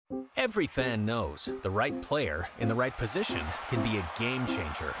Every fan knows the right player in the right position can be a game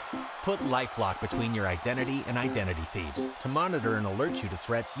changer. Put LifeLock between your identity and identity thieves to monitor and alert you to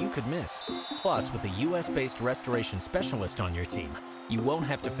threats you could miss. Plus, with a U.S.-based restoration specialist on your team, you won't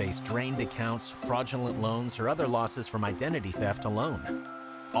have to face drained accounts, fraudulent loans, or other losses from identity theft alone.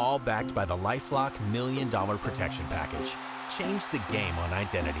 All backed by the LifeLock $1 Million Protection Package. Change the game on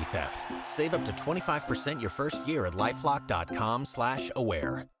identity theft. Save up to 25% your first year at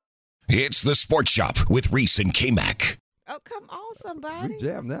LifeLock.com/aware. It's the Sports Shop with Reese and K-Mac. Oh, come on, somebody. We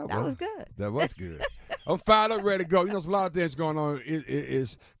jammed that one. That was good. That was good. I'm fired up, ready to go. You know, there's a lot of things going on. It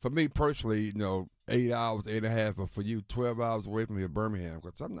is, for me personally, 8 hours, 8.5, or for you, 12 hours away from here, Birmingham.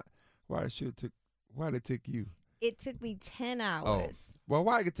 Because I'm not, why did it take you? It took me 10 hours. Oh. Well,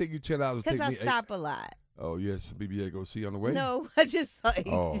 why did it take you 10 hours? Because I stop a lot. Oh, yes, BBA go see on the way? No, I just okay.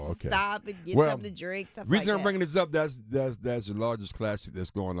 stop and get something to drink, stuff like that. Reason I'm bringing this up, that's the largest classic that's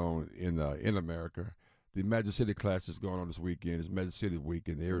going on in America. The Magic City Classic is going on this weekend. It's Magic City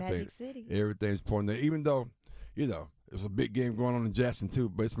weekend. Magic City. Everything's pointing there. Even though, there's a big game going on in Jackson too,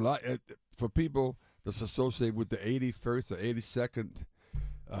 but it's a lot for people that's associated with the 81st or 82nd.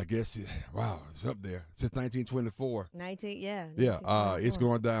 I guess, wow, it's up there since 1924. Yeah, it's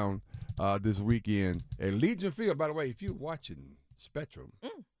going down this weekend at Legion Field. By the way, if you're watching Spectrum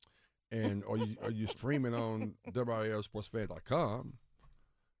and or you streaming on WRLSportsFan.com,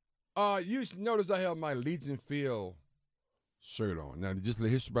 you notice I have my Legion Field shirt on. Now, just the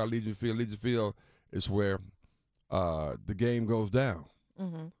history about Legion Field. Legion Field is where the game goes down.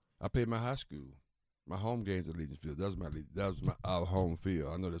 Mm-hmm. I played my high school. My home games at Legion Field. That was our home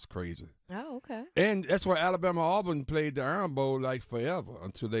field. I know that's crazy. Oh, okay. And that's why Alabama-Auburn played the Iron Bowl like forever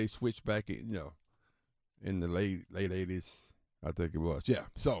until they switched back in the late 80s, I think it was. Yeah.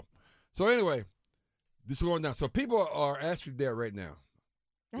 So anyway, this is going down. So people are actually there right now.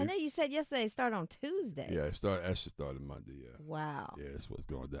 I know you said yesterday it started on Tuesday. Yeah, it started Monday. Yeah. Wow. Yeah, that's what's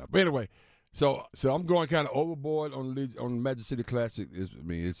going down. But anyway, so I'm going kind of overboard on the Magic City Classic.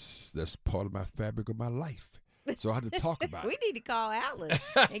 That's part of my fabric of my life. So I have to talk about We need to call Alan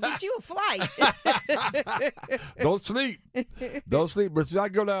and get you a flight. Don't sleep. But if I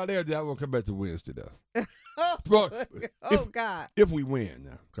go down there, then I won't come back to Wednesday though. God. If we win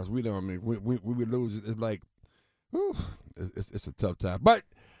now, because we don't. I mean, we would lose. It's like, whew, it's a tough time. But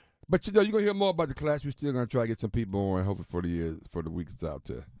you're gonna hear more about the class. We're still gonna try to get some people on, hopefully for the weekends out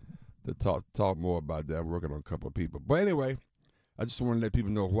to talk more about that. I'm working on a couple of people. But anyway, I just want to let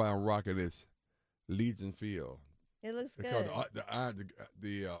people know why I'm rocking this Legion Field. It looks They good. call it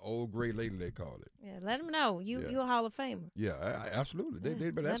the old gray lady, they call it. Yeah, let them know. You're a Hall of Famer. Yeah, absolutely. They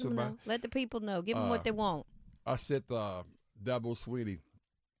better let ask them somebody. know. Let the people know. Give them what they want. I said Dabo Sweeney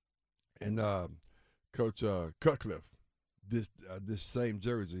and Coach Cutcliffe this same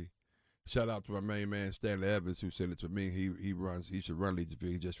jersey. Shout out to my main man Stanley Evans who sent it to me. He should run Legion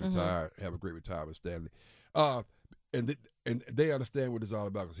Field. He just retired. Have a great retirement, Stanley. And they understand what it's all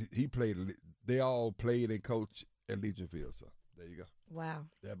about because he played. They all played and coached at Legion Field. So there you go. Wow.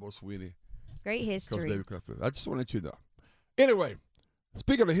 Dabo Sweeney. Great history. Coach David Cutcliffe. I just want to let you know. Anyway,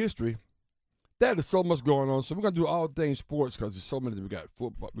 speaking of history, that is so much going on. So we're gonna do all things sports because there's so many. We got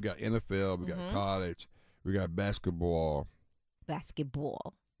football, we got NFL, we got college, we got basketball.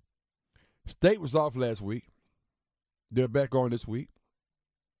 State was off last week. They're back on this week.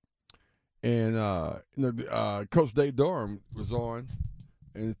 And Coach Dave Durham was on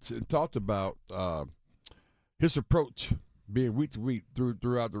and talked about his approach being week to week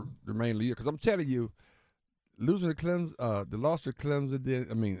throughout the remainder of the year. Because I'm telling you, losing to Clemson, the loss to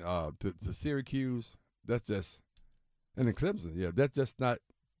Clemson, to Syracuse, that's just, and then Clemson, yeah, that's just not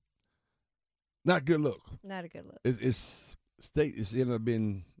good look. Not a good look. It's State is ended up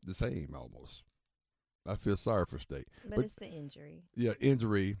being the same almost. I feel sorry for State. But it's the injury. Yeah,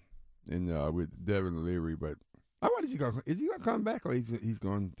 injury, and with Devin Leary. But I wonder is he gonna come back or he's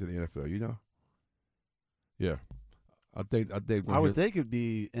going to the NFL? You know? Yeah, I think. I would think it'd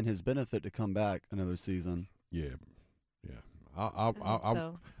be in his benefit to come back another season. Yeah. I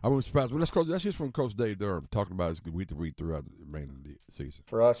wouldn't be surprised. But let's hear from Coach Dave Durham talking about his week to week throughout the remainder of the season.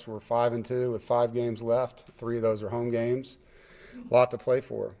 For us, we're 5-2 with 5 games left. 3 of those are home games. A lot to play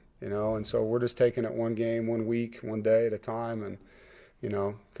for, and so we're just taking it one game, 1 week, 1 day at a time, and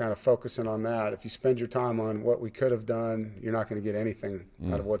kind of focusing on that. If you spend your time on what we could have done, you're not going to get anything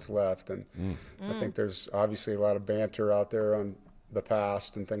out of what's left. And I think there's obviously a lot of banter out there on the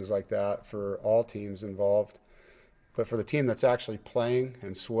past and things like that for all teams involved. But for the team that's actually playing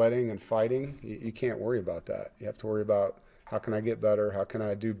and sweating and fighting, you can't worry about that. You have to worry about how can I get better? How can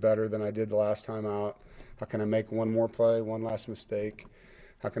I do better than I did the last time out? How can I make one more play, one last mistake?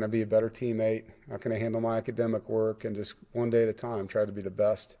 how can I be a better teammate? How can I handle my academic work? And just one day at a time, try to be the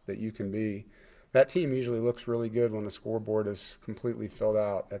best that you can be. That team usually looks really good when the scoreboard is completely filled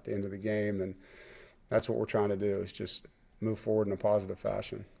out at the end of the game, and that's what we're trying to do, is just move forward in a positive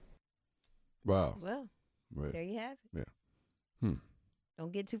fashion. Wow. Well, Right. there you have it. Yeah.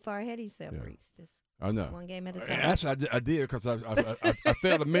 Don't get too far ahead of yourself, Yeah. Reese. Just I know. one game at a time. Actually, I did because I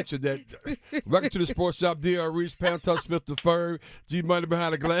failed to mention that. Welcome to the Sports Shop, D.R. Reese, Panther Smith III, G Money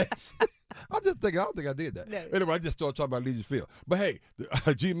behind the glass. I don't think I did that. No. Anyway, I just started talking about Legion Field. But hey,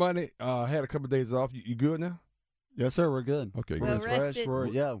 G Money had a couple of days off. You good now? Yes, sir. We're good. Okay, Well good. rested.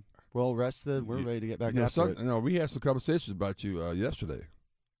 We're well rested. We're ready to get back after it. No, we had some conversations about you yesterday.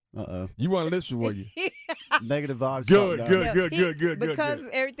 Uh-oh. You want to listen, were you? Negative vibes. Good, talking good, down. good, good, good, good. Because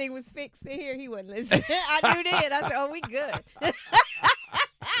everything was fixed in here, he wasn't listening. I knew then. I said, oh, we good.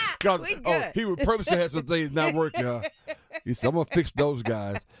 We good. He would purposely have some things not working. He said, I'm going to fix those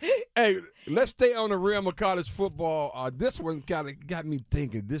guys. Hey, let's stay on the realm of college football. This one kind of got me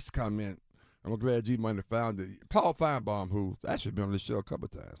thinking, this comment. I'm glad G Money found it. Paul Feinbaum, who's actually been on this show a couple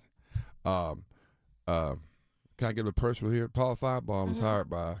of times. Can I get a personal here? Paul Feinbaum was hired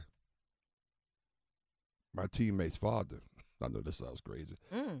by my teammate's father. I know this sounds crazy.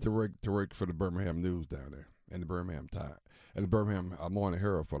 To work for the Birmingham News down there and the Birmingham Times and the Birmingham Morning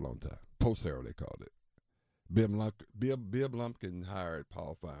Herald for a long time. Post Herald they called it. Bill Lumpkin hired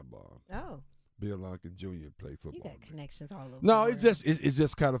Paul Feinbaum. Oh, Bill Lumpkin Jr. played football. you got connections all over. No, the it's world.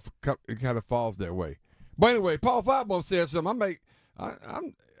 just kind of falls that way. But anyway, Paul Feinbaum said something.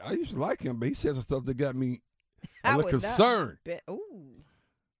 I used to like him, but he said some stuff that got me a little concerned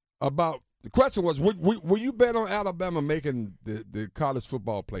about. The question was, will you bet on Alabama making the college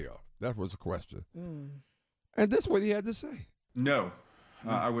football playoff? That was the question. And this is what he had to say. No,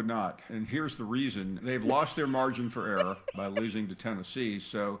 I would not. And here's the reason. They've lost their margin for error by losing to Tennessee.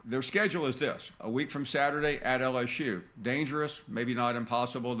 So their schedule is this. A week from Saturday at LSU. Dangerous, maybe not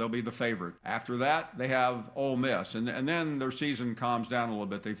impossible. They'll be the favorite. After that, they have Ole Miss. And then their season calms down a little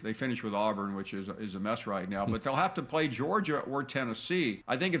bit. They finish with Auburn, which is a mess right now. But they'll have to play Georgia or Tennessee.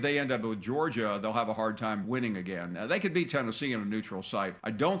 I think if they end up with Georgia, they'll have a hard time winning again. Now, they could beat Tennessee in a neutral site.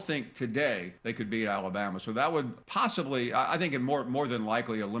 I don't think today they could beat Alabama. So that would possibly, I think, it more than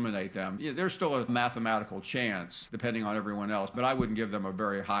likely eliminate them. Yeah, there's still a mathematical chance, depending on everyone else, but I wouldn't give them a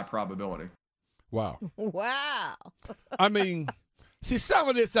very high probability. Wow. Wow. I mean, see, some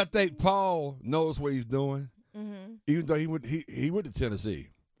of this, I think Paul knows what he's doing, even though he went to Tennessee.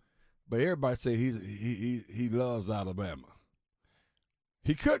 But everybody say he loves Alabama.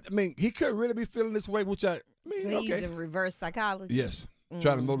 He could really be feeling this way, which I mean, He's okay. using reverse psychology. Yes,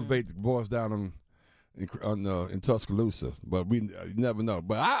 trying to motivate the boys down in Tuscaloosa, but we never know.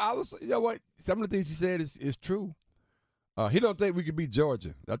 But I was, you know what? Some of the things he said is true. He don't think we could beat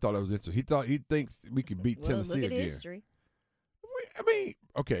Georgia. I thought that was interesting. He thinks we could beat Tennessee look at again. history. I mean,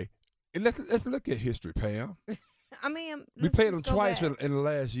 okay. And let's look at history, Pam. I mean, We played them twice in the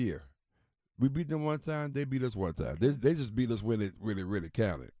last year. We beat them one time. They beat us one time. They just beat us when it really, really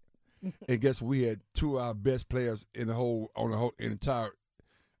counted. And guess what? We had two of our best players on the whole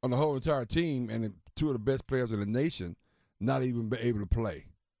entire team, and two of the best players in the nation not even be able to play.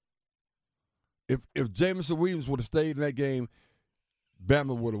 If Jameson Williams would have stayed in that game,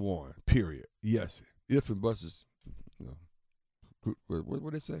 Bama would have won. Period. Yes. If and buts is,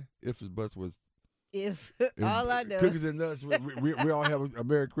 what they say? If and buts was. If all I know. Cookies and nuts. We all have a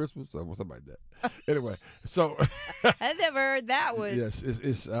Merry Christmas or something like that. Anyway, so. I never heard that one. Yes,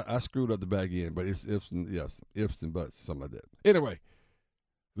 it's I screwed up the back end, but it's ifs and buts, something like that. Anyway.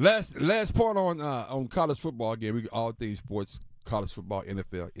 Last part on college football again. We all things sports, college football,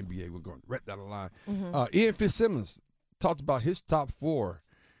 NFL, NBA. We're going right down the line. Ian Fitzsimmons talked about his top 4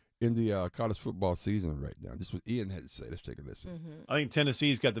 in the college football season right now. This is what Ian had to say. Let's take a listen. I think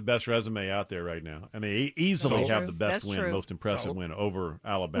Tennessee's got the best resume out there right now, and they easily have the best win, most impressive win over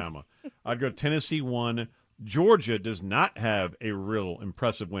Alabama. I'd go Tennessee 1. Georgia does not have a real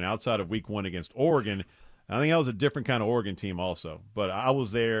impressive win outside of week 1 against Oregon. I think that was a different kind of Oregon team also. But I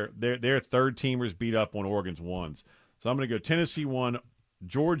was there. Their third teamers beat up on Oregon's ones. So I'm going to go Tennessee 1,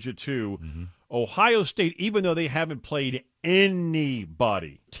 Georgia 2. Ohio State, even though they haven't played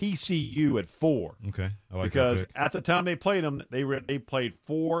anybody, TCU at 4. Okay. I like because that pick. at the time they played them, they played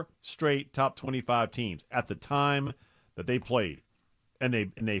 4 straight top 25 teams at the time that they played. And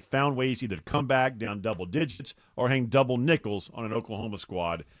they found ways either to come back down double digits or hang double nickels on an Oklahoma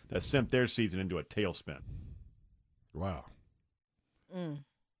squad that sent their season into a tailspin. Wow.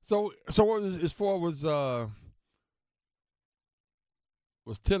 So what was, as far was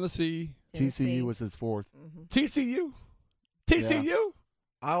Tennessee? TCU was his 4th. TCU? TCU?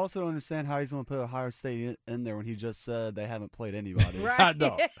 I also don't understand how he's going to put Ohio State in there when he just said they haven't played anybody. Right. I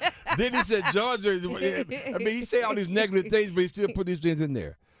know. Then he said Georgia. I mean, he said all these negative things, but he still put these things in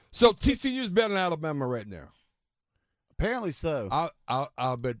there. So TCU's better than Alabama right now. Apparently so.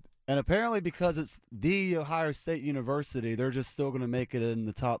 I'll bet. And apparently because it's the Ohio State University, they're just still going to make it in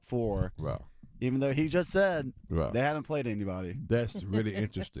the top 4. Wow. Even though he just said Wow. they haven't played anybody. That's really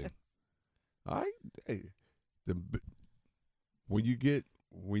interesting. All right. Hey, when you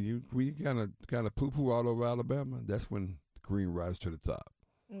kind of poo-poo all over Alabama, that's when the green rises to the top.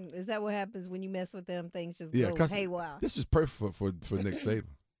 Is that what happens when you mess with them? Things just Yeah, go haywire. this is perfect for Nick Saban.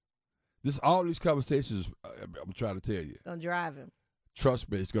 All these conversations, I'm trying to tell you. It's going to drive him. Trust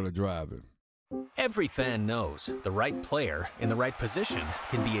me, it's going to drive him. Every fan knows the right player in the right position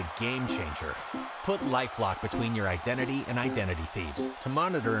can be a game changer. Put LifeLock between your identity and identity thieves to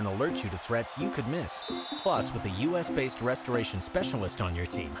monitor and alert you to threats you could miss. Plus, with a U.S.-based restoration specialist on your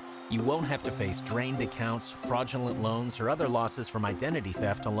team, you won't have to face drained accounts, fraudulent loans, or other losses from identity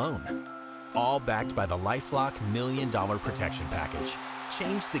theft alone. All backed by the LifeLock $1 Million Protection Package.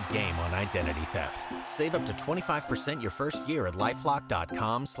 Change the game on identity theft. Save up to 25% your first year at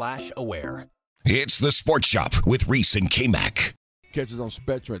LifeLock.com/aware. It's the Sports Shop with Reese and K-Mac. Catches on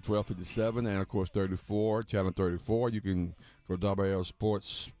Spectrum at 12:57 and, of course, 34, channel 34. You can go to WL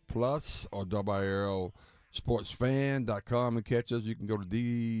Sports Plus or WLSportsFan.com and catch us. You can go to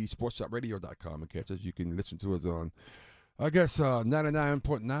thesportsshopradio.com and catch us. You can listen to us on,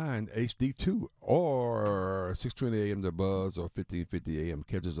 99.9 HD2 or 6:20 a.m. The Buzz or 15:50 a.m.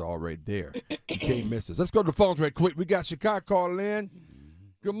 Catch us all right there. You can't miss us. Let's go to the phones right quick. We got Chicago calling in.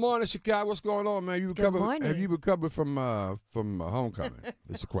 Good morning, Chicago. What's going on, man? Good morning. Have you recovered from homecoming?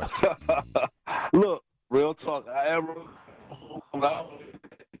 That's the question. Look, real talk.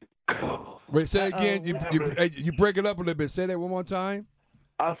 Wait, say it again. You break it up a little bit. Say that one more time.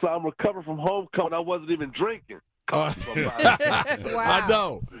 I said I'm recovering from homecoming. I wasn't even drinking. Wow. I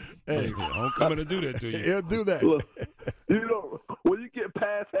know. Hey, homecoming to do that to you. He'll do that. Look, when you get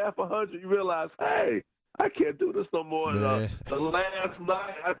past half 100, you realize, hey, I can't do this no more. The last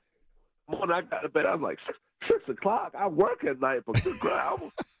night, I got to bed. I was like 6 o'clock. I work at night, but good God, I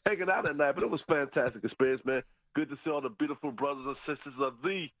was hanging out at night. But it was a fantastic experience, man. Good to see all the beautiful brothers and sisters of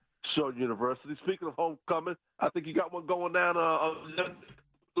the Shaw University. Speaking of homecoming, I think you got one going down.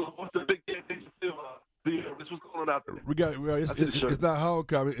 What's the big game? What's going on out there? It's not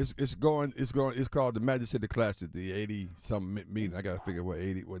homecoming. It's called the Magic City Classic, the 80-something meeting. I got to figure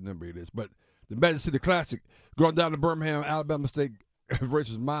what number it is, but. The Magic City Classic going down to Birmingham, Alabama State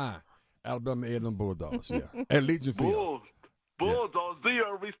versus my Alabama A&M Bulldogs, yeah, at Legion Field. Bulldogs,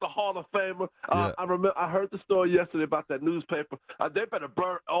 Theo Reese, the Hall of Famer. Yeah. I remember I heard the story yesterday about that newspaper. They better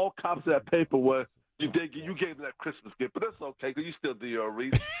burn all copies of that paper where you gave them that Christmas gift, but that's okay because you still Theo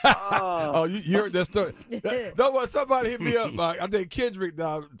Reese. You heard that story? No, somebody hit me up. I think Kendrick,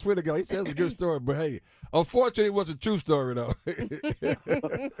 Twitter guy, he says it's a good story, but hey, unfortunately, it was a true story though.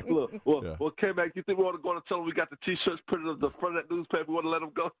 Well, K-Mac, you think we ought to go and tell them we got the T-shirts printed on the front of that newspaper? We want to let them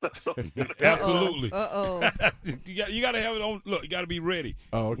go? Absolutely. Uh-oh. You got to have it on. Look, you got to be ready.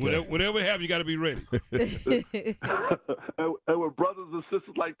 Oh, okay. Whatever it happens, you got to be ready. and with brothers and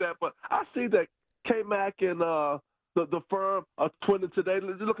sisters like that, but I see that K-Mac and the firm are twinning today.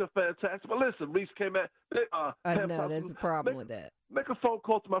 They're looking fantastic. But listen, Reese K-Mac. I know, there's a problem with that. Make a phone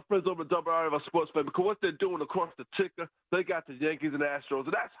call to my friends over at WRF Sports Fan because what they're doing across the ticker, they got the Yankees and Astros,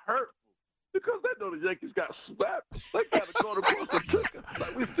 and that's hurtful because they know the Yankees got swept. They got to go across the ticker.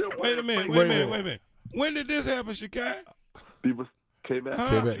 Like we still wait a minute. When did this happen, Chicago?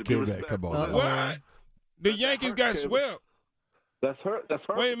 K-Mac. K-Mac, come on. What? The Yankees got swept. That's hurt.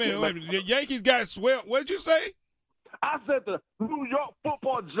 Wait a minute. The Yankees got swept. What'd you say? I said the New York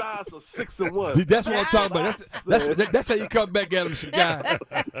Football Giants are 6-1. That's what I'm talking about. That's how you come back at him, Shy.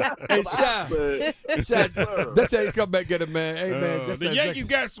 Hey, Shy. That's how you come back at him, man. Hey, man. The Yankees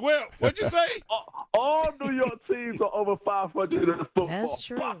got swept. What'd you say? All New York teams are over 500 in football. That's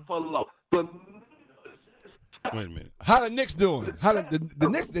true. Buffalo. Wait a minute. How the Knicks doing?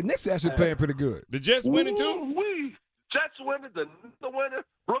 The Knicks actually playing pretty good. The Jets winning too? Jets winning, the Knicks are winning.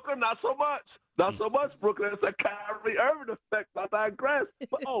 Brooklyn, not so much. Not so much, Brooklyn. It's a Kyrie Irving effect. I digress.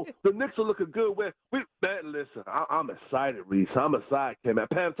 But, the Knicks are looking good. Man, listen, I'm excited, Reese. I'm excited, K-Man.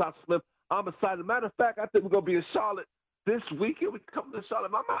 Pam Thompson-Smith, I'm excited. Matter of fact, I think we're going to be in Charlotte this weekend. We come to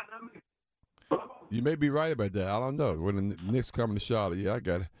Charlotte. You may be right about that. I don't know. When the Knicks coming to Charlotte, yeah, I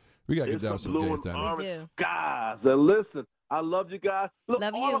got it. We got to get down some games down there. Guys, and listen, I love you guys. Look,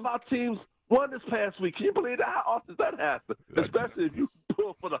 love all you. of our teams won this past week. Can you believe that? How often does that happen? Especially if you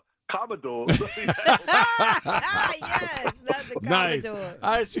pull for the Commodore. Yes, not the Nice. Commodore.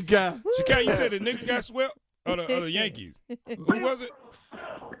 All right, Chicago. Chicago, you said the Knicks got swept? Or the Yankees? Who was it?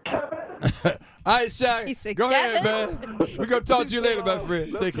 All right, Shaq. He said, Go ahead, Kevin. man. We're going to talk to you later, my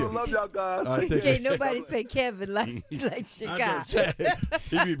friend. Let's Take go. care. Love y'all guys. All right, take Can't care. nobody say Kevin like I know, Chicago. Shaq.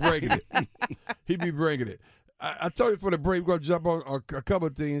 He be bringing it. He be bringing it. I told you for the break, we're going to jump on a couple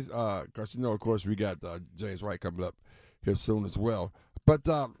of things because, of course, we got James White coming up here soon as well. But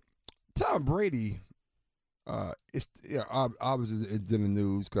Tom Brady, obviously it's in the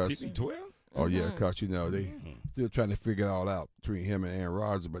news because TB12? Oh, yeah, because, they still trying to figure it all out between him and Aaron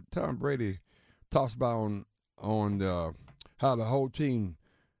Rodgers. But Tom Brady talks about on how the whole team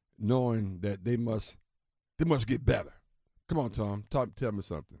knowing that they must get better. Come on, Tom. Tell me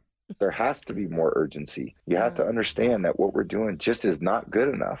something. There has to be more urgency. You have to understand that what we're doing just is not good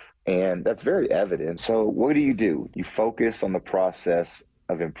enough. And that's very evident. So what do? You focus on the process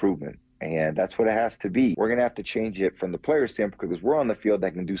of improvement. And that's what it has to be. We're going to have to change it from the player standpoint because we're on the field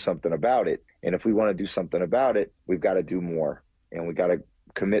that can do something about it. And if we want to do something about it, we've got to do more. And we got to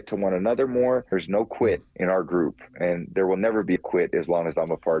commit to one another more. There's no quit in our group. And there will never be a quit as long as I'm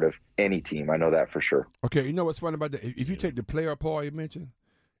a part of any team. I know that for sure. Okay, you know what's funny about that? If you take the player part you mentioned,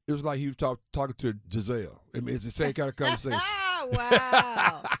 it was like he was talking to Giselle. I mean, it's the same kind of conversation.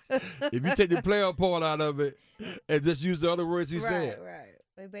 Wow. If you take the player part out of it and just use the other words he said. Right.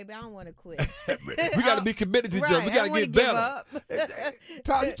 Hey, baby, I don't want to quit. We got to be committed to each other. We got to get better. You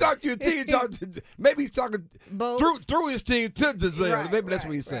talk to your team. Maybe he's talking through his team to Giselle. Right, maybe that's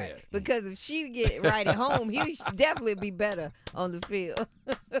what he's saying. Because if she get it right at home, he should definitely be better on the field.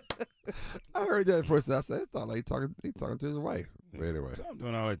 I heard that at first. I said, I thought like he talking to his wife. But anyway. So I'm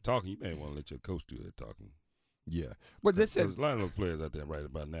doing all that talking. You may want to let your coach do that talking. Yeah. But they said a lot of those players out there right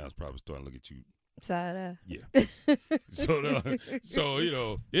about now is probably starting to look at you. Side eye. Yeah. So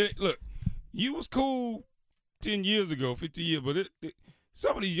look, you was cool 10 years ago, 15 years, but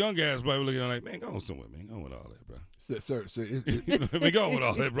some of these young guys probably looking at like, man, go on somewhere, man. Go on with all that, bro. Sir, go on with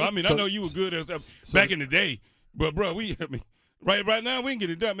all that, bro. I mean, I know you were good back in the day, but bro, right now we can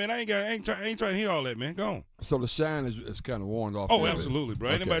get it done, man. I ain't trying to hear all that, man. Go on. So the shine is kind of worn off. Oh, absolutely, bro.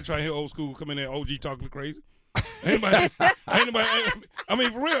 Ain't nobody trying to hear old school come in there, OG talking crazy. Ain't nobody. I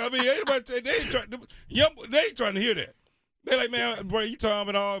mean, for real. I mean, they ain't trying to hear that. They like, man, bro, you talking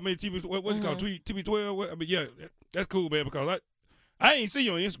about all? I mean, what you call TB12? I mean, yeah, that's cool, man. Because I ain't see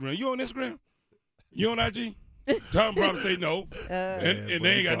you on Instagram. You on Instagram? You on IG? Tom probably say no, and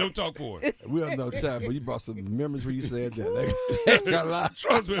they ain't got no talk for it. We have no time, but you brought some memories when you said that. Got a lot.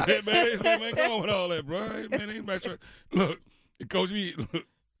 Trust me, man. Go on with all that, bro. Man, ain't nobody trying. Look, Coach,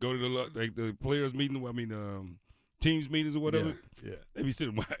 go to the players meeting. I mean, teams meetings or whatever. Yeah. They be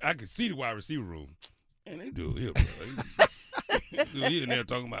sitting. I can see the wide receiver room, and they do it here, bro. He in there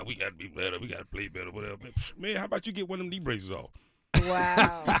talking about we got to be better, we got to play better, whatever. Man, how about you get one of them knee braces off?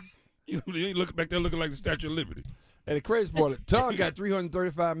 Wow. You ain't looking back there looking like the Statue of Liberty. And the crazy part, Tom got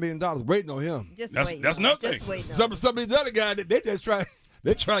 $335 million waiting on him. That's nothing. Some of these other guys, they just try.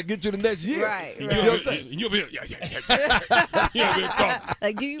 They try to get you the next year. Right. You'll be talking.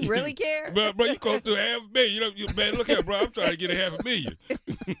 Like, do you really care? Bro, you close to $500,000. Man, look here, bro. I'm trying to get $500,000.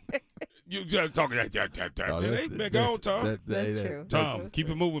 You just talking like that. Man, go on, Tom. That's true. Tom, keep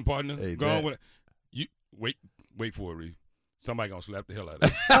it moving, partner. Hey, go on with it. You wait for it, Reese. Somebody gonna slap the hell out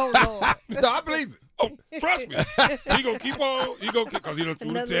of you. Oh Lord. No, I believe it. Oh, trust me. He gonna keep on. He gonna because he done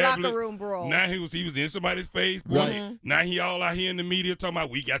threw the tablet. Locker room brawl. Now he was in somebody's face. Right. Mm-hmm. Now he all out here in the media talking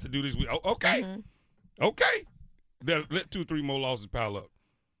about we got to do this. Okay. Mm-hmm. Okay. Let 2-3 more losses pile up.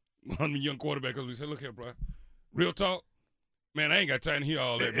 One young quarterback comes and said, "Look here, bro. Real talk. Man, I ain't got time to hear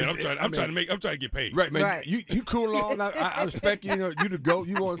all that, man. I'm trying to get paid. Right, man. Right. You cool on. I respect you. You to go.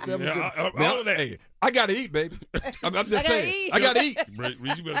 You want 7. All of that. Hey, I gotta eat, baby. I'm just saying. I gotta eat.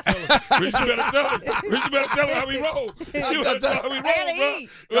 Reese, you better tell him. Reese, you better tell him how we roll. You better tell him how we roll,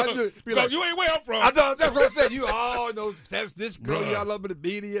 bro. Because you ain't where I'm from. That's what I said. You all know San Francisco. Y'all up in the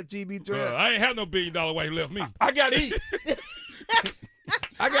media, TB12. I ain't have no $1 billion wife left me. I gotta eat.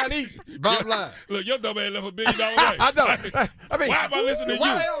 I gotta eat. Bottom line. Look, your dumb ass left $1 billion wife. I know. I mean, why am I listening to you?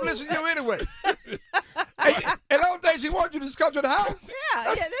 Why am I listening to you anyway? And the only thing she wants you to just come to the house. Yeah,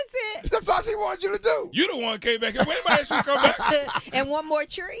 that's it. That's all she wants you to do. You the one came back here. Wait a minute, she come back. And one more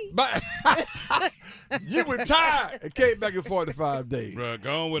tree. But you retired and came back in 45 days. Bro,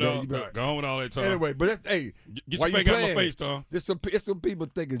 go on with all that talk. Anyway, but that's get your finger out my face, Tom. It's some people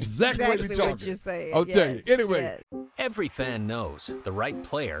think exactly what you're talking. What you're saying. I'll tell you. Anyway. Yes. Every fan knows the right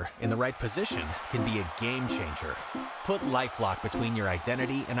player in the right position can be a game changer. Put LifeLock between your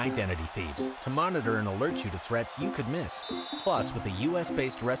identity and identity thieves to monitor and alert you to threats you could miss. Plus, with a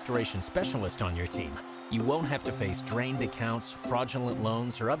U.S.-based restoration restoration specialist on your team, you won't have to face drained accounts, fraudulent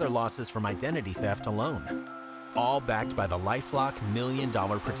loans, or other losses from identity theft alone. All backed by the LifeLock $1 Million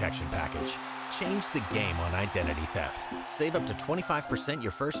Protection Package. Change the game on identity theft. Save up to 25%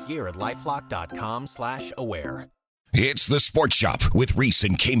 your first year at LifeLock.com/aware. It's the Sports Shop with Reese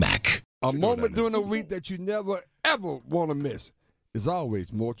and K-Mac. A moment during the week that you never, ever want to miss. Is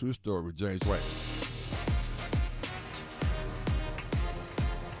always more to the story with James White.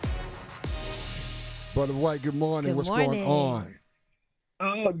 Brother White, good morning. What's going on?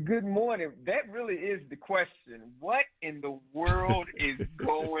 Oh, good morning. That really is the question. What in the world is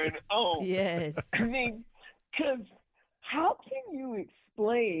going on? Yes. I mean, because how can you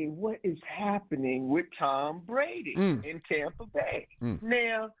explain what is happening with Tom Brady in Tampa Bay?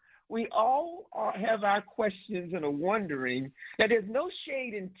 Now, we all have our questions and are wondering. Now, there's no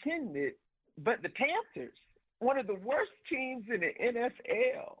shade intended, but the Panthers, one of the worst teams in the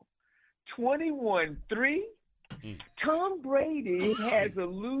NFL, 21-3. Tom Brady has a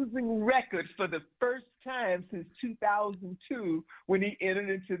losing record for the first time since 2002 when he entered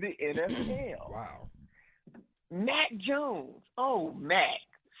into the NFL. Wow. Mac Jones. Oh, Mac.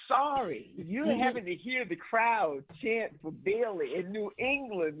 Sorry. You're having to hear the crowd chant for Bailey in New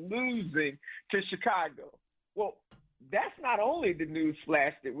England losing to Chicago. Well, that's not only the news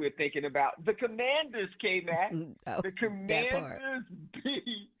flash that we're thinking about. The Commanders came at. The Commanders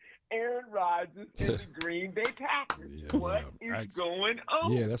beat Aaron Rodgers and the Green Bay Packers. Yeah, what is going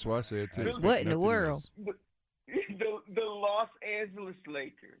on? Yeah, that's what I said too. What in the world? The Los Angeles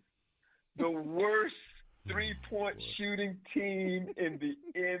Lakers, the worst three-point shooting team in the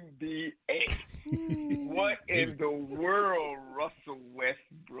NBA. What in the world, Russell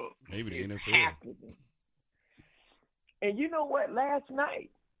Westbrook? Maybe the NFL. Happening? And you know what? Last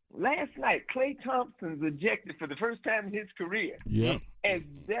night, Klay Thompson's ejected for the first time in his career. Yeah. As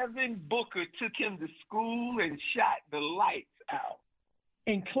Devin Booker took him to school and shot the lights out.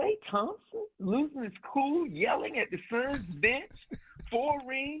 And Klay Thompson losing his cool, yelling at the Suns bench, 4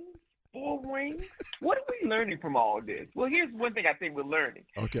 rings. What are we learning from all this? Well, here's one thing I think we're learning.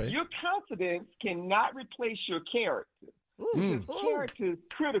 Okay. Your confidence cannot replace your character. Character is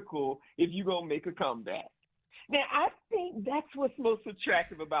critical if you're going to make a comeback. Now, I think that's what's most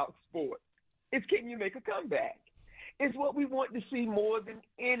attractive about sports, is can you make a comeback? It's what we want to see more than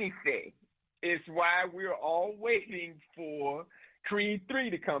anything. It's why we're all waiting for Creed 3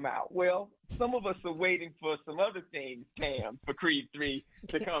 to come out. Well, some of us are waiting for some other things, Pam, for Creed 3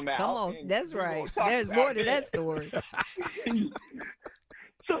 to come out. Come on, that's right. There's more to that story.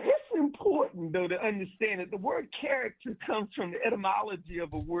 So it's important, though, to understand that the word character comes from the etymology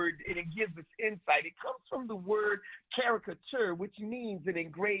of a word, and it gives us insight. It comes from the word caricature, which means an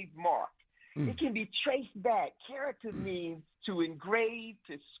engraved mark. It can be traced back. Character means to engrave,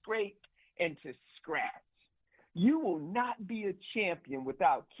 to scrape, and to scratch. You will not be a champion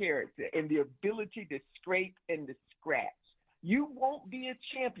without character and the ability to scrape and to scratch. You won't be a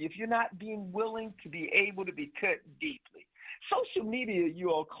champion if you're not being willing to be able to be cut deeply. Social media,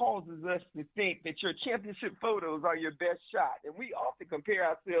 you all, causes us to think that your championship photos are your best shot. And we often compare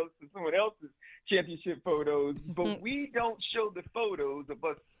ourselves to someone else's championship photos, but we don't show the photos of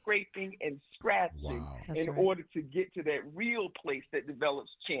us scraping and scratching in order to get to that real place that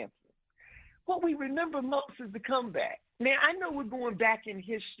develops champions. What we remember most is the comeback. Now, I know we're going back in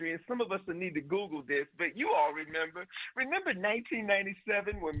history, and some of us will need to Google this, but you all remember. Remember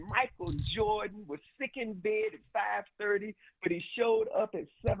 1997 when Michael Jordan was sick in bed at 5:30, but he showed up at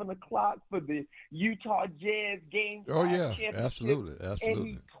 7 o'clock for the Utah Jazz game? Oh, yeah, championship, absolutely. And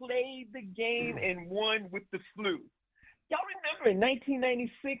he played the game and won with the flu. Y'all remember in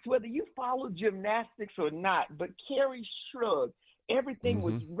 1996, whether you followed gymnastics or not, but Carrie shrugged. Everything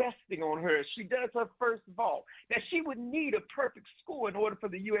was resting on her. She does her first vault. Now, she would need a perfect score in order for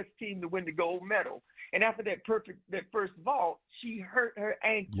the U.S. team to win the gold medal. And after that first vault, she hurt her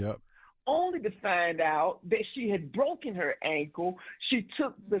ankle. Only to find out that she had broken her ankle. She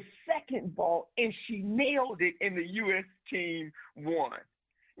took the second vault, and she nailed it, and the U.S. team won.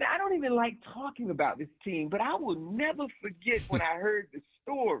 Now, I don't even like talking about this team, but I will never forget when I heard the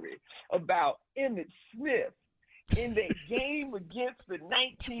story about Emmitt Smith in that game against the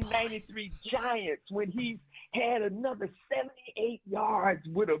 1993 Giants when he had another 78 yards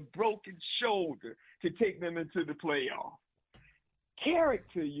with a broken shoulder to take them into the playoff.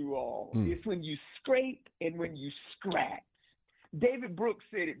 Character, you all, is when you scrape and when you scratch. David Brooks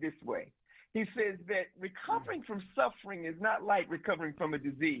said it this way. He says that recovering from suffering is not like recovering from a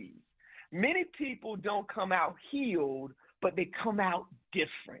disease. Many people don't come out healed, but they come out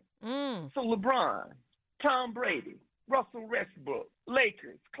different. So LeBron, Tom Brady, Russell Westbrook,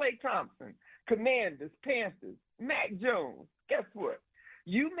 Lakers, Klay Thompson, Commanders, Panthers, Mac Jones. Guess what?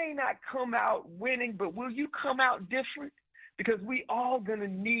 You may not come out winning, but will you come out different? Because we all going to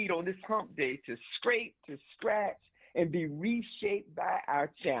need on this hump day to scrape, to scratch, and be reshaped by our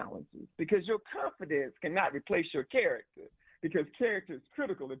challenges. Because your confidence cannot replace your character. Because character is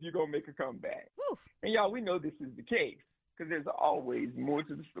critical if you're going to make a comeback. Woo. And y'all, we know this is the case. Because there's always more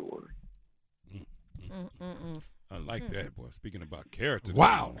to the story. I like that, boy. Speaking about character.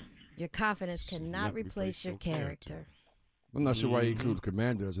 Wow. Your confidence cannot replace your character. I'm not sure why you include the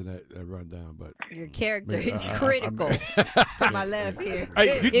Commanders in that rundown, but your character is critical. To my left here,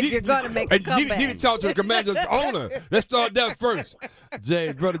 hey, if you're going to make a comeback. You need to talk to the Commanders owner. Let's start that first.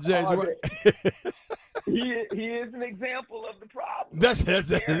 James, brother James. He is an example of the problem. That's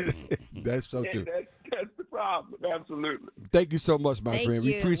so true. That's the problem. Absolutely. Thank you so much, my friend.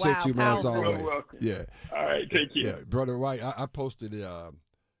 We appreciate you, man, as always. You're welcome. Yeah. All right, take care. Yeah, brother White. I posted the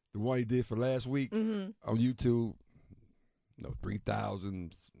one he did for last week on YouTube.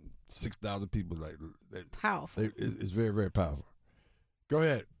 3,000, 6,000 people powerful. It's very, very powerful. Go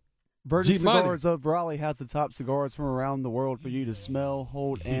ahead. Virgin Cigars of Raleigh has the top cigars from around the world for you to smell,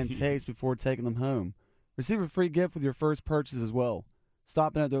 hold, and taste before taking them home. Receive a free gift with your first purchase as well.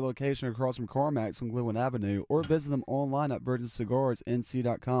 Stop in at their location across from CarMax on Glenwood Avenue or visit them online at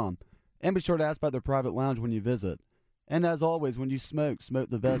virgincigarsnc.com. And be sure to ask about their private lounge when you visit. And as always, when you smoke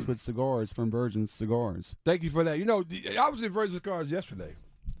the best with cigars from Virgin Cigars. Thank you for that. I was in Virgin Cigars yesterday,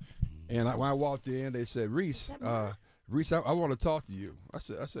 and when I walked in, they said, Reese, I want to talk to you. I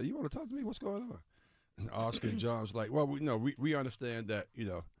said, you want to talk to me? What's going on? And Oscar and John was like, well, we understand that,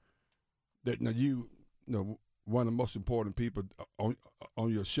 that you one of the most important people on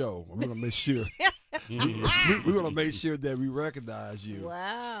your show. We're going to make sure. we're going to make sure that we recognize you.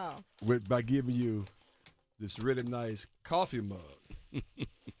 Wow. By giving you this really nice coffee mug.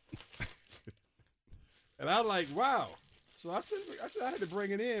 And I'm like, wow. So I said I had to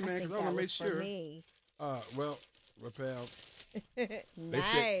bring it in, man, because I want to make sure. Me. Well, pal.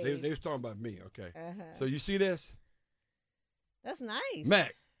 Nice. They was talking about me, okay. So you see this? That's nice.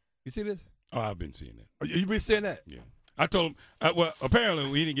 Mac, you see this? Oh, I've been seeing that. Oh, you been seeing that? Yeah. I told him, well, apparently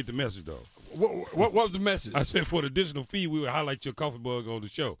we didn't get the message, though. What was the message? I said for the additional fee, we would highlight your coffee mug on the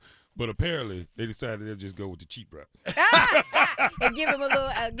show. But apparently, they decided they'll just go with the cheap route. And give him a little,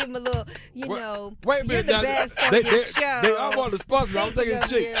 wait a minute, you're the best on your show. They all want to sponsor. I'm thinking it's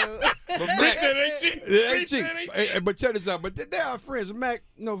cheap. But Mac said it ain't cheap. It ain't cheap. Hey, but check this out. But they are friends. Mac,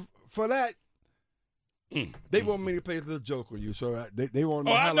 for that, they want me to play a little joke on you. So they want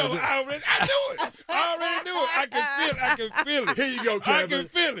me to I know. I knew it. I already knew it. I can feel it. Here you go, Kevin. I can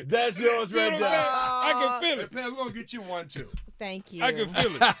feel it. That's yours right there. I can feel it. Man, we're going to get you one, too. Thank you. I can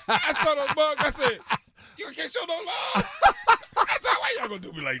feel it. I saw those bugs. I said, you can't show no love. I said, why y'all going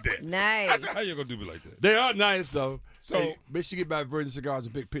to do me like that? Nice. I said, how you going to do me like that? They are nice, though. So, hey, make sure you get back Virgin Cigars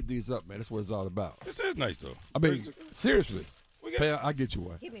and pick these up, man. That's what it's all about. This is nice, though. I mean, seriously. I'll get you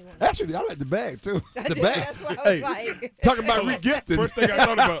one. Give me one. Actually, I like the bag, too. The bag. That's what I was like. Talking about regifting. First thing I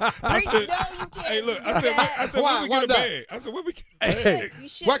thought about, I said, hey, look, I said, when we get a bag? I said, when we get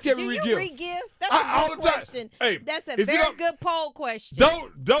why can't we regift? regift? Do you regift? That's a good question. Hey, that's a very good poll question.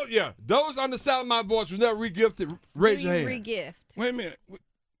 Those on the sound of my voice who never regifted, raise your hand. Regift. Wait a minute.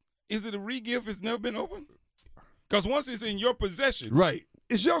 Is it a regift? It's never been opened? Because once it's in your possession. Right.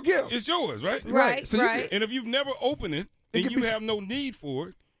 It's your gift. It's yours, right? Right, so right. And if you've never opened it, and you have no need for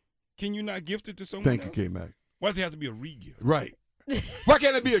it, can you not gift it to someone else? Thank you, K-Mac. Why does it have to be a re-gift? Right. Why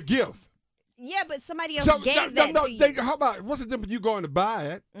can't it be a gift? Yeah, but somebody else gave that to you. How about, what's the difference? You going to buy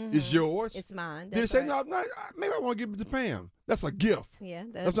it, it's yours. It's mine. Then say, no, maybe I want to give it to Pam. That's a gift. Yeah,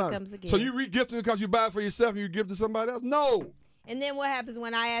 that's becomes a gift. So you re-gift it because you buy it for yourself and you give it to somebody else? No. And then what happens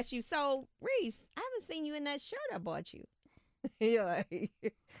when I ask you, so, Reese, I haven't seen you in that shirt I bought you. You're like...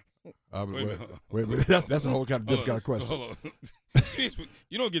 Wait a minute. That's a whole kind of difficult question. Hold on.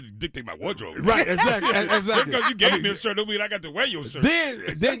 You don't get to dictate my wardrobe. Right, exactly. Because you gave me a shirt, don't mean I got to wear your shirt.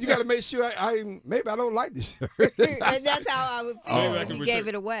 Then you got to make sure maybe I don't like this shirt. And that's how I would feel if you gave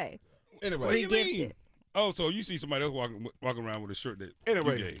it away. Anyway. What do you mean? Oh, so you see somebody else walking around with a shirt that you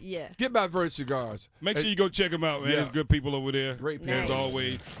gave. Yeah. Get back Virgin Cigars. Make sure you go check them out, man. There's good people over there. Great people. As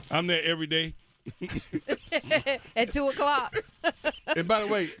always. I'm there every day. At 2:00. And by the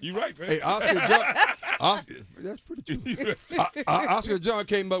way, you right, man. Hey, Oscar, that's pretty true. Oscar John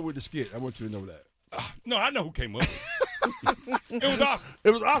came up with the skit. I want you to know that. No, I know who came up with it. It was Oscar.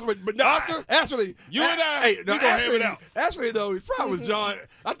 It was Oscar, but no, Oscar. Actually, you and I, we gonna have it out. Actually, though, it probably was John.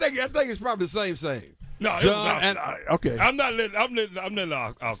 I think it's probably the same. No, it John was and okay. I'm not letting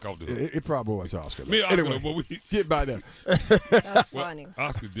Oscar do it. It probably was Oscar. Me and Oscar, Anyway, but we get by there. That's funny.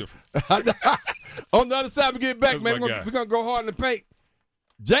 Oscar's different. On the other side, we get back, That's man. my We're guy. gonna go hard in the paint.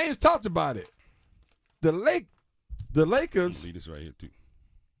 James talked about it. The Lakers. See this right here too.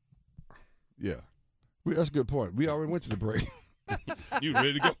 Yeah, that's a good point. We already went to the break. You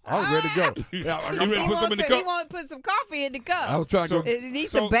ready to go? I was ready to go. You Yeah, ready to put some in the He cup? want to put some coffee in the cup. I was trying to go. It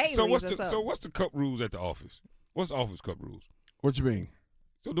needs some Baileys So or what's the cup rules at the office? What's office cup rules? What you mean?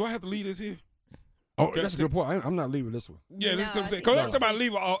 So do I have to leave this here? Oh, that's a good point. I'm not leaving this one. Yeah, that's what I'm saying. No, Because every time I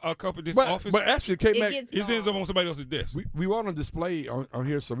leave a cup at this office, But actually, K-Mac, it ends up on somebody else's desk. we want to display on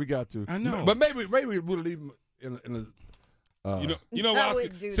here, so we got to. I know. But maybe we'll leave them in the. You know what, I Oscar?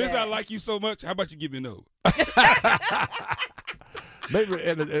 wouldn't do Since that. I like you so much, how about you give me a note? Maybe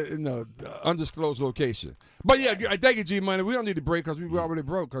in an undisclosed location. But yeah, thank you, G-Money. We don't need to break because we already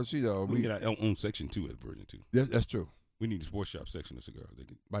broke because, We get our own section, too, at Virgin, too. That's true. We need a sports shop section of cigars.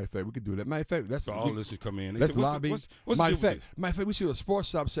 Matter of fact, we could do that. Matter of fact, that's So all this should come in. They Let's said, lobby. What's Matter the of fact, difference? we should do a sports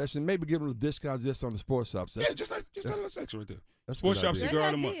shop session. Maybe give them a discount just on the sports shop session. Yeah, just a little section right there. That's a Sports good shop idea. cigar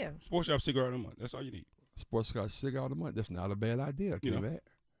of the Good month. idea. Sports shop cigar of the month. That's all you need. Sports shop cigar of the month. That's not a bad idea. You know. K-Mac.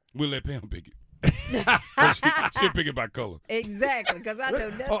 We'll let Pam pick it. She'll pick it by color. Exactly, because I know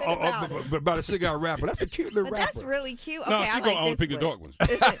nothing about it. But about a cigar wrapper. That's a cute little But rapper. that's really cute. Okay, No, I she's like going to only this pick the one.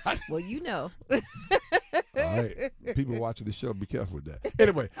 dark ones. Well, you know. All right. People watching the show, be careful with that.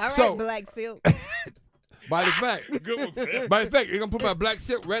 Anyway, All right, so Black Silk. by the fact, Good one, Pam. you're gonna put my black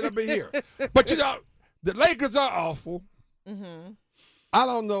silk right up in here. But you know, the Lakers are awful. Mm-hmm. I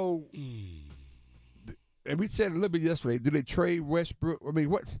don't know. And we said a little bit yesterday. Do they trade Westbrook? I mean,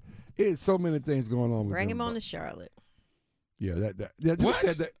 what? There's so many things going on with Bring them, him on but- to Charlotte. Yeah, you What?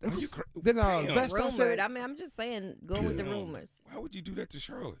 said that. Are you Then Damn. last I Rumored. said, I mean, I'm just saying, going with the Damn. rumors. Why would you do that to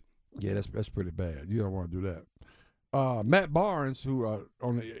Charlotte? yeah, that's pretty bad. You don't want to do that. Matt Barnes, who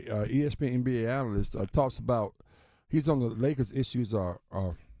on the ESPN NBA analyst, talks about he's on the Lakers issues are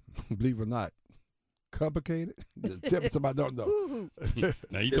believe it or not complicated. Tell me somebody don't know.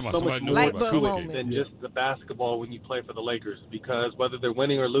 Now you talking There's about so somebody much knows Light about bulb complicated. moment. than just the basketball when you play for the Lakers, because whether they're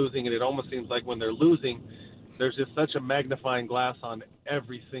winning or losing, and it almost seems like when they're losing, there's just such a magnifying glass on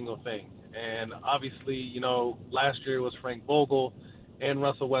every single thing. And obviously, you know, last year it was Frank Vogel and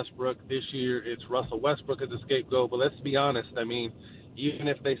Russell Westbrook. This year it's Russell Westbrook as a scapegoat. But let's be honest, I mean, even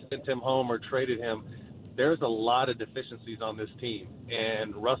if they sent him home or traded him, there's a lot of deficiencies on this team.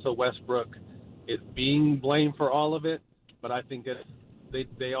 And Russell Westbrook is being blamed for all of it, but I think that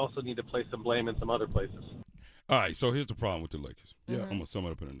they also need to place some blame in some other places. All right, so here's the problem with the Lakers. Yeah. I'm going to sum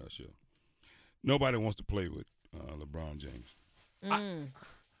it up in a nutshell. Nobody wants to play with LeBron James.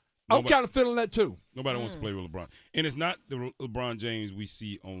 I'm kind of feeling that too. Nobody wants to play with LeBron. And it's not the LeBron James we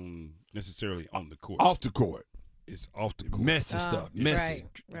see on necessarily on the court. Off the court, It's off the court. messy stuff. Messy.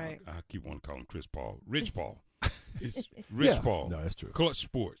 Right. I keep wanting to call him Chris Paul. Rich Paul. It's Rich Yeah. Paul. No, that's true. Clutch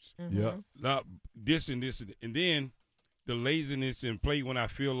Sports. Yeah. Not this and this. And then the laziness and play when I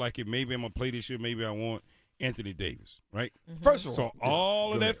feel like it. Maybe I'm going to play this year. Maybe I want Anthony Davis. Right? First of So all, all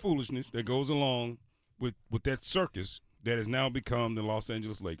go of that ahead. foolishness that goes along with that circus that has now become the Los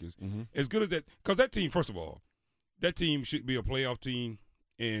Angeles Lakers, as good as that, because that team, first of all, that team should be a playoff team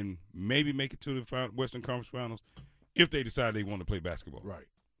and maybe make it to the Western Conference Finals if they decide they want to play basketball. Right.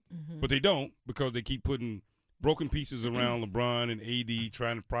 But they don't, because they keep putting broken pieces around LeBron and AD,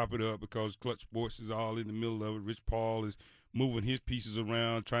 trying to prop it up because Clutch Sports is all in the middle of it. Rich Paul is moving his pieces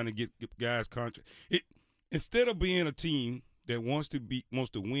around, trying to get guys contract. Instead of being a team that wants to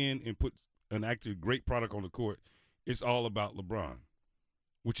win and put an actually great product on the court, it's all about LeBron,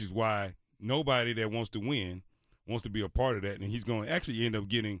 which is why nobody that wants to win wants to be a part of that, and he's going to actually end up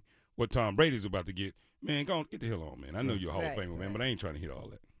getting what Tom Brady's about to get. Man, go on, get the hell on, man. I know you're a Hall of Famer, man, but I ain't trying to hit all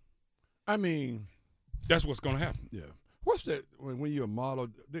that. I mean, that's what's going to happen. Yeah. What's that when you're a model?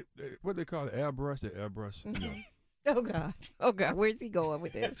 What they call it? Airbrush? The airbrush. You know. Oh God, where's he going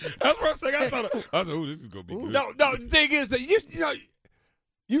with this? That's what I said. I said, "Oh, this is gonna be good." No. The thing is that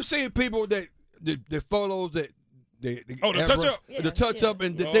you see people that the photos that they the touch up, the touch up,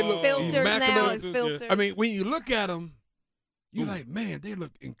 and they look filters immaculate. now. It's filters. I mean, when you look at them, you're like, man, they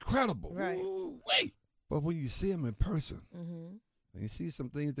look incredible. Right. Wait, but when you see them in person, and you see some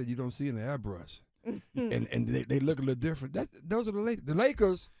things that you don't see in the airbrush, and they look a little different. Those are the Lakers. The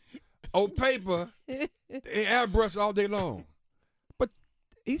Lakers, on paper, they airbrush all day long. But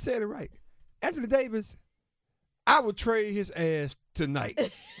he said it right. Anthony Davis, I would trade his ass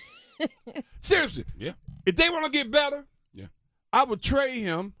tonight. Seriously. Yeah. If they want to get better, I would trade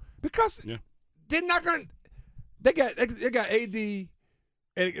him because they're not going to. They got AD, and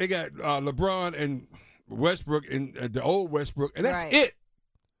they got LeBron, and Westbrook and the old Westbrook, and that's Right. it.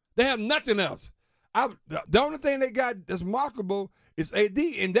 They have nothing else. The only thing they got that's marketable is AD,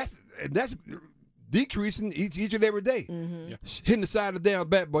 and that's decreasing each and every day. Mm-hmm. Hitting the side of the damn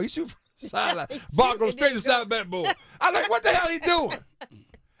bat boy. He shoot from the sideline. Ball goes straight to the side of the bat boy. I'm like, what the hell he doing?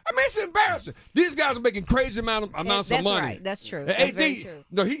 I mean, it's embarrassing. These guys are making crazy amounts of money. That's right. That's true. And That's AD, very true.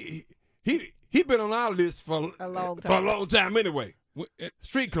 no, he been on our list for A long for a time. long time anyway.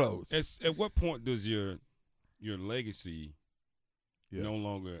 Street clothes. At what point does your legacy no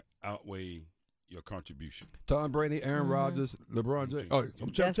longer outweigh your contribution? Tom Brady, Aaron Mm-hmm. Rodgers, LeBron James. Oh,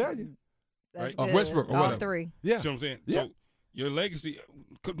 I'm trying to tell you. Right? Westbrook or all whatever. three. Yeah. See what I'm saying? Yeah. So your legacy,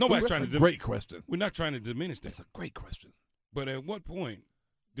 'cause nobody's That's trying a to great question. We're not trying to diminish that. That's a great question. But at what point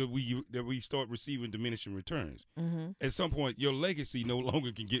do we start receiving diminishing returns? Mm-hmm. At some point, your legacy no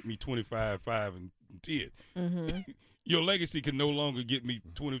longer can get me 25, 5, and 10. Mm-hmm. Your legacy can no longer get me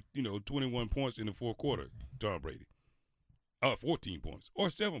 21 points in the fourth quarter, Tom Brady. 14 points or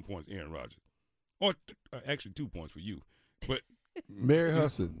 7 points, Aaron Rodgers, or actually 2 points for you. But Mary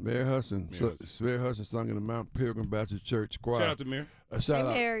Hudson sung in the Mount Pilgrim Baptist Church choir. shout out to Mary. Shout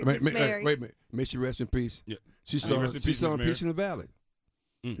out. Mary, May- Miss may- Mary. Wait a minute. May she rest in peace. Yeah. She May sung rest in peace, Peace Miss in the Valley.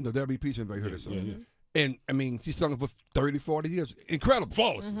 Mm. You know, there'll be peace in the Valley. You heard that song. Yeah, yeah. And, I mean, she sung it for 30, 40 years. Incredible.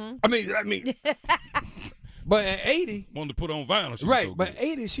 Flawless. Mm-hmm. I mean, but at 80, Wanted to put on vinyl. She was right, so but good.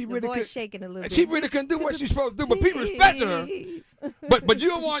 80, she The really voice could. shaking a little bit. She really couldn't do what she's supposed to do, but people respected her. But you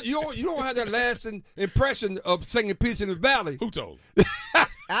don't have that lasting impression of singing Peace in the Valley. Who told?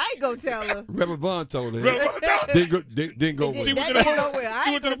 I ain't gonna tell her. Reverend Vaughn told her. Reverend Vaughn told her? Didn't go with She it. went to That the didn't go board. well. I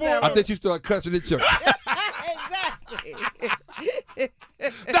She ain't went to the gonna tell board. I think she started cussing in church. Exactly.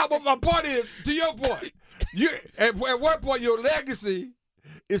 Now, but my point is, to your point, at what point your legacy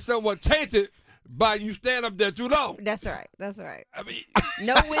is somewhat tainted by you stand up there too long. That's right. That's right. I mean,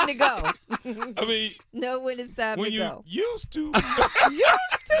 Know when to go. I mean, Know when it's time when to you go. used to,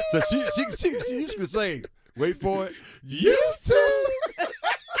 Used to. So she used to say, wait for it, used to.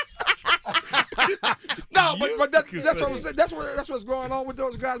 No, but that's what I'm saying. That's what's going on with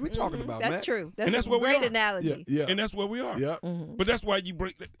those guys we talking about, That's man. true. And that's a where we great are. analogy. Yeah. and that's where we are. Yeah. Mm-hmm. But that's why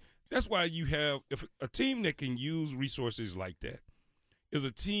that's why you have if a team that can use resources like that is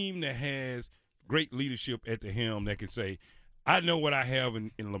a team that has great leadership at the helm that can say, I know what I have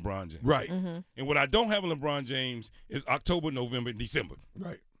in LeBron James. Right. Mm-hmm. And what I don't have in LeBron James is October, November, and December.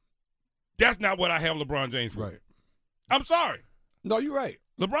 Right. That's not what I have LeBron James for. Right. I'm sorry. No, you're right.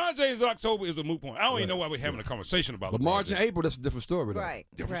 LeBron James in October is a moot point. I don't Right. even know why we're having a conversation about But LeBron March and James. April, that's a different story. Though. Right.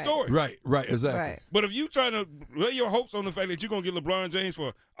 Different right. story. Right, exactly. Right. But if you trying to lay your hopes on the fact that you're going to get LeBron James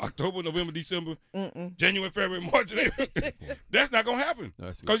for October, November, December, January, February, March, and April, that's not going to happen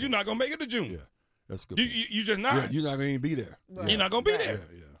That's a good because you're not going to make it to June. Yeah, that's good. You just not. Yeah, you're not going to even be there. Right. You're not going to be Right. there.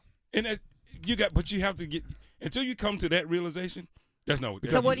 Yeah. And but you have to get until you come to that realization. That's not.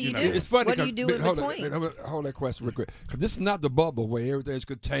 So what do you you're not do? gonna- It's funny. What do you do in between? Hold that question real quick. Because this is not the bubble where everything's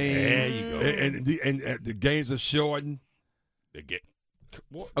contained. There you go. And the games are shortened. They get.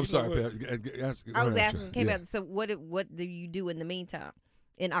 What, I'm you know sorry, what? Pat. I was asking, Yeah. so what do you do in the meantime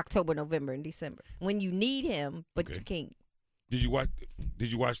in October, November, and December when you need him, but Okay. you can't? Did you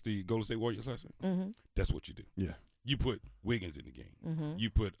watch the Golden State Warriors last night? Mm-hmm. That's what you do. Yeah. You put Wiggins in the game. Mm-hmm.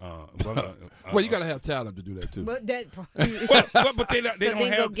 You put. Well, you got to have talent to do that too. But that. but they don't So then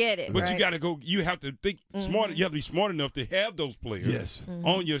have. go get it, But right? you got to go. You have to think smart. You have to be smart enough to have those players Yes.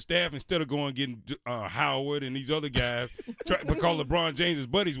 on your staff instead of going getting Howard and these other guys because LeBron James is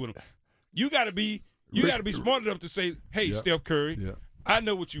buddies with them. You got to be. You got to be smart enough to say, "Hey, Yep. Steph Curry, Yeah. I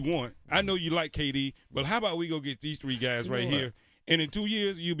know what you want. I know you like KD, but how about we go get these three guys right here, and in 2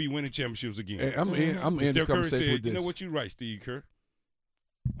 years you'll be winning championships again." Hey, I'm in And this Steph Curry conversation said, with this. "You know what? You right, Steve Kerr.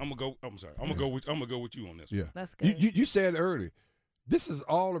 I'm gonna go. I'm sorry. I'm gonna go with you on this. Yeah. That's good. You said earlier, this is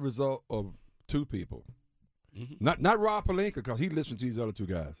all a result of two people. Mm-hmm. Not Rob Pelinka, because he listened to these other two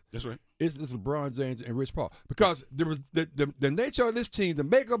guys. That's right. It's LeBron James and Rich Paul. Because there was the nature of this team, the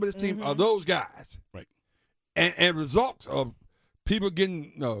makeup of this team are those guys. Right. And results of people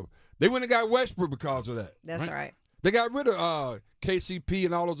getting they went and got Westbrook because of that. That's right. They got rid of KCP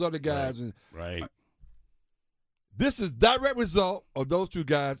and all those other guys. And Right. this is direct result of those two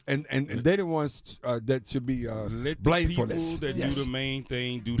guys, and they're the ones that should be Let blamed the for people this. that Yes. do the main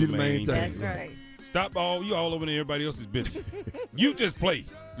thing do Be the main thing. That's right. Stop you all over there, everybody else's business. You just play.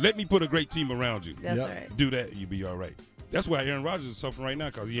 Let me put a great team around you. That's Yep. right. Do that, you'll be all right. That's why Aaron Rodgers is suffering right now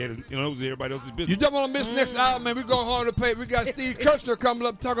because he had it was everybody else's business. You don't want to miss next hour, man. We go hard to pay. We got Steve Kirchner coming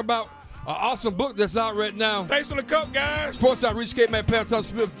up talking about an awesome book that's out right now. Thanks for the cup, guys. Sports out, Reese K, man, Pam, Tom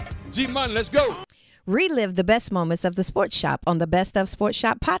Smith, G Money. Let's go. Relive the best moments of the Sports Shop on the Best of Sports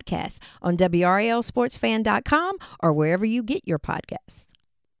Shop podcast on WRLSportsFan.com or wherever you get your podcasts.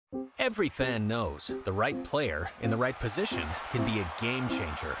 Every fan knows the right player in the right position can be a game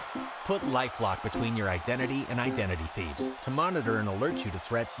changer. Put LifeLock between your identity and identity thieves to monitor and alert you to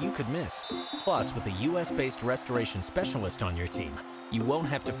threats you could miss. Plus, with a U.S.-based restoration specialist on your team, you won't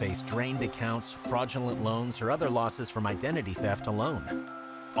have to face drained accounts, fraudulent loans, or other losses from identity theft alone.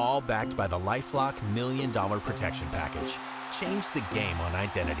 All backed by the LifeLock $1 Million Protection Package. Change the game on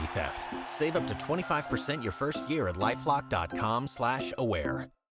identity theft. Save up to 25% your first year at LifeLock.com/aware.